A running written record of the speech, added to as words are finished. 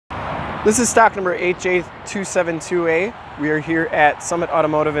This is stock number 8J272A. We are here at Summit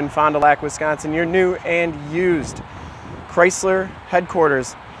Automotive in Fond du Lac, Wisconsin, your new and used Chrysler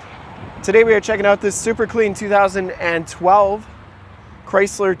headquarters. Today we are checking out this super clean 2012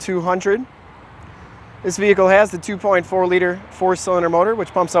 Chrysler 200. This vehicle has the 2.4 liter four-cylinder motor, which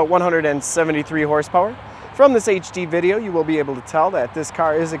pumps out 173 horsepower. From this HD video, you will be able to tell that this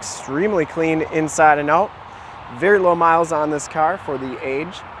car is extremely clean inside and out. Very low miles on this car for the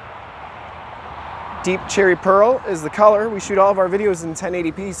age. Deep cherry pearl is the color. We shoot all of our videos in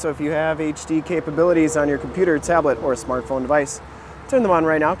 1080p, so if you have HD capabilities on your computer, tablet, or smartphone device, turn them on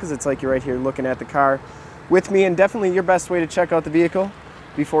right now because it's like you're right here looking at the car with me, and definitely your best way to check out the vehicle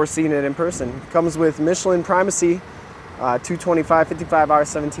before seeing it in person. Comes with Michelin Primacy 225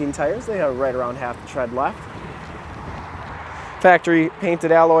 55R17 tires. They have right around half the tread left. Factory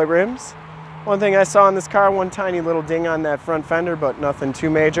painted alloy rims. One thing I saw in this car, one tiny little ding on that front fender, but nothing too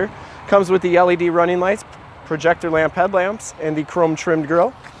major. Comes with the LED running lights, projector lamp headlamps, and the chrome trimmed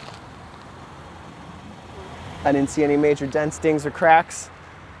grille. I didn't see any major dents, dings, or cracks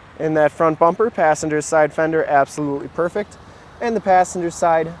in that front bumper. Passenger side fender, absolutely perfect. And the passenger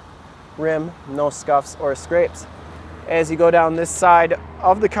side rim, no scuffs or scrapes. As you go down this side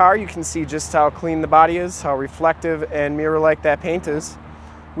of the car, you can see just how clean the body is, how reflective and mirror-like that paint is.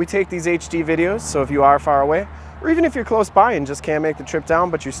 We take these HD videos, so if you are far away, or even if you're close by and just can't make the trip down,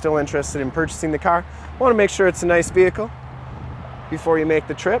 but you're still interested in purchasing the car, want to make sure it's a nice vehicle before you make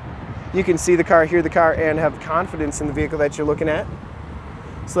the trip. You can see the car, hear the car, and have confidence in the vehicle that you're looking at,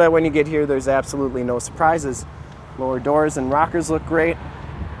 so that when you get here, there's absolutely no surprises. Lower doors and rockers look great.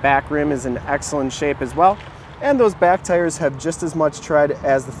 Back rim is in excellent shape as well. And those back tires have just as much tread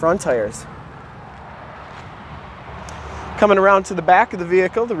as the front tires. Coming around to the back of the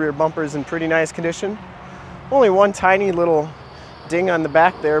vehicle, the rear bumper is in pretty nice condition. Only one tiny little ding on the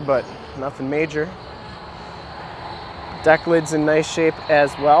back there, but nothing major. Deck lid's in nice shape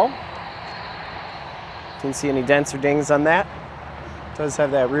as well. Didn't see any dents or dings on that. It does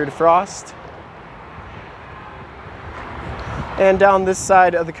have that rear defrost. And down this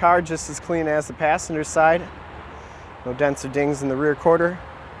side of the car, just as clean as the passenger side. No dents or dings in the rear quarter.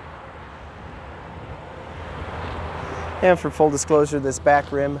 And for full disclosure, this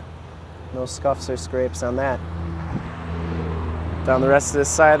back rim, no scuffs or scrapes on that. Down the rest of this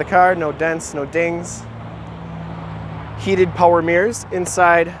side of the car, no dents, no dings. Heated power mirrors.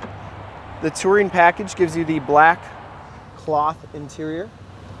 Inside, the touring package gives you the black cloth interior.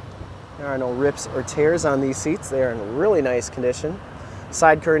 There are no rips or tears on these seats. They are in really nice condition.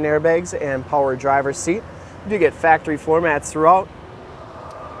 Side curtain airbags and power driver's seat. You do get factory floor mats throughout.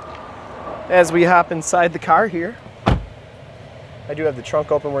 As we hop inside the car here, I do have the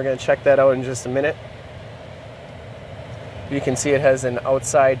trunk open. We're going to check that out in just a minute. You can see it has an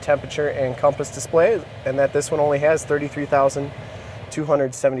outside temperature and compass display, and that this one only has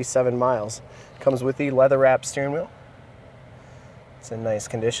 33,277 miles. Comes with the leather wrapped steering wheel. It's in nice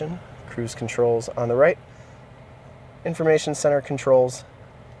condition. Cruise controls on the right. Information center controls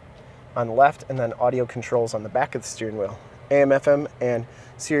on the left, and then audio controls on the back of the steering wheel. AM, FM, and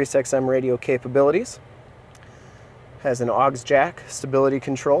Sirius XM radio capabilities. Has an aux jack, stability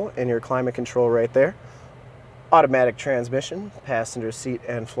control, and your climate control right there. Automatic transmission, passenger seat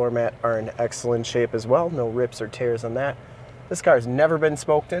and floor mat are in excellent shape as well. No rips or tears on that. This car has never been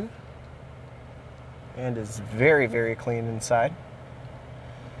smoked in and is very, very clean inside.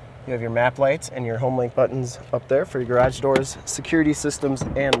 You have your map lights and your Homelink buttons up there for your garage doors, security systems,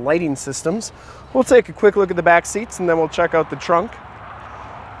 and lighting systems. We'll take a quick look at the back seats and then we'll check out the trunk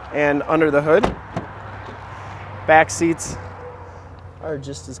and under the hood. Back seats are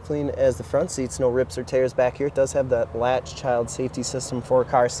just as clean as the front seats. No rips or tears back here. It does have that latch child safety system for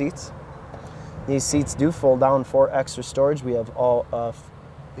car seats. These seats do fold down for extra storage. We have all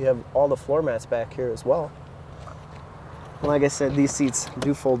the floor mats back here as well. Like I said, these seats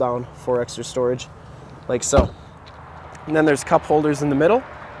do fold down for extra storage, like so. And then there's cup holders in the middle.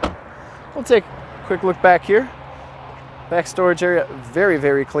 We'll take a quick look back here. Back storage area, very,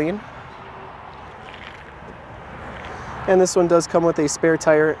 very clean. And this one does come with a spare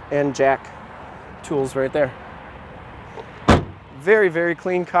tire and jack tools right there. Very, very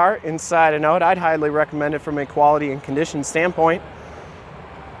clean car inside and out. I'd highly recommend it from a quality and condition standpoint.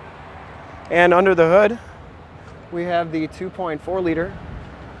 And under the hood, we have the 2.4 liter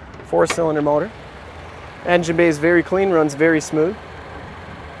four-cylinder motor. Engine bay is very clean, runs very smooth.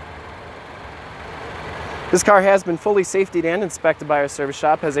 This car has been fully safetied and inspected by our service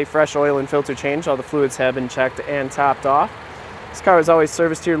shop, has a fresh oil and filter change. All the fluids have been checked and topped off. This car is always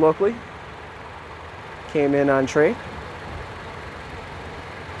serviced here locally. Came in on trade.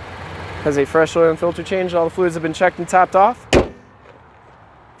 Has a fresh oil and filter change. All the fluids have been checked and topped off.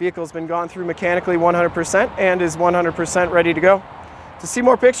 Vehicle's been gone through mechanically 100% and is 100% ready to go. To see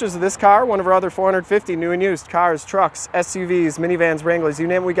more pictures of this car, one of our other 450 new and used cars, trucks, SUVs, minivans, Wranglers, you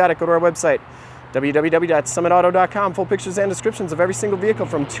name it, we got it. Go to our website, www.summitauto.com. Full pictures and descriptions of every single vehicle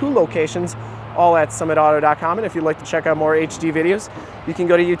from 2 locations, all at summitauto.com. And if you'd like to check out more HD videos, you can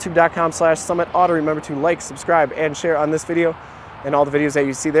go to youtube.com/summitauto. Remember to like, subscribe, and share on this video and all the videos that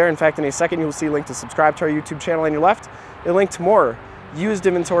you see there. In fact, in a second, you will see a link to subscribe to our YouTube channel on your left, a link to more used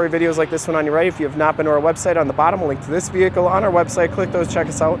inventory videos like this one on your right. If you have not been to our website, on the bottom, a link to this vehicle on our website. Click those, check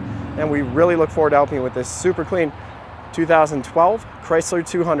us out, and we really look forward to helping you with this super clean 2012 Chrysler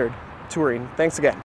 200 Touring. Thanks again.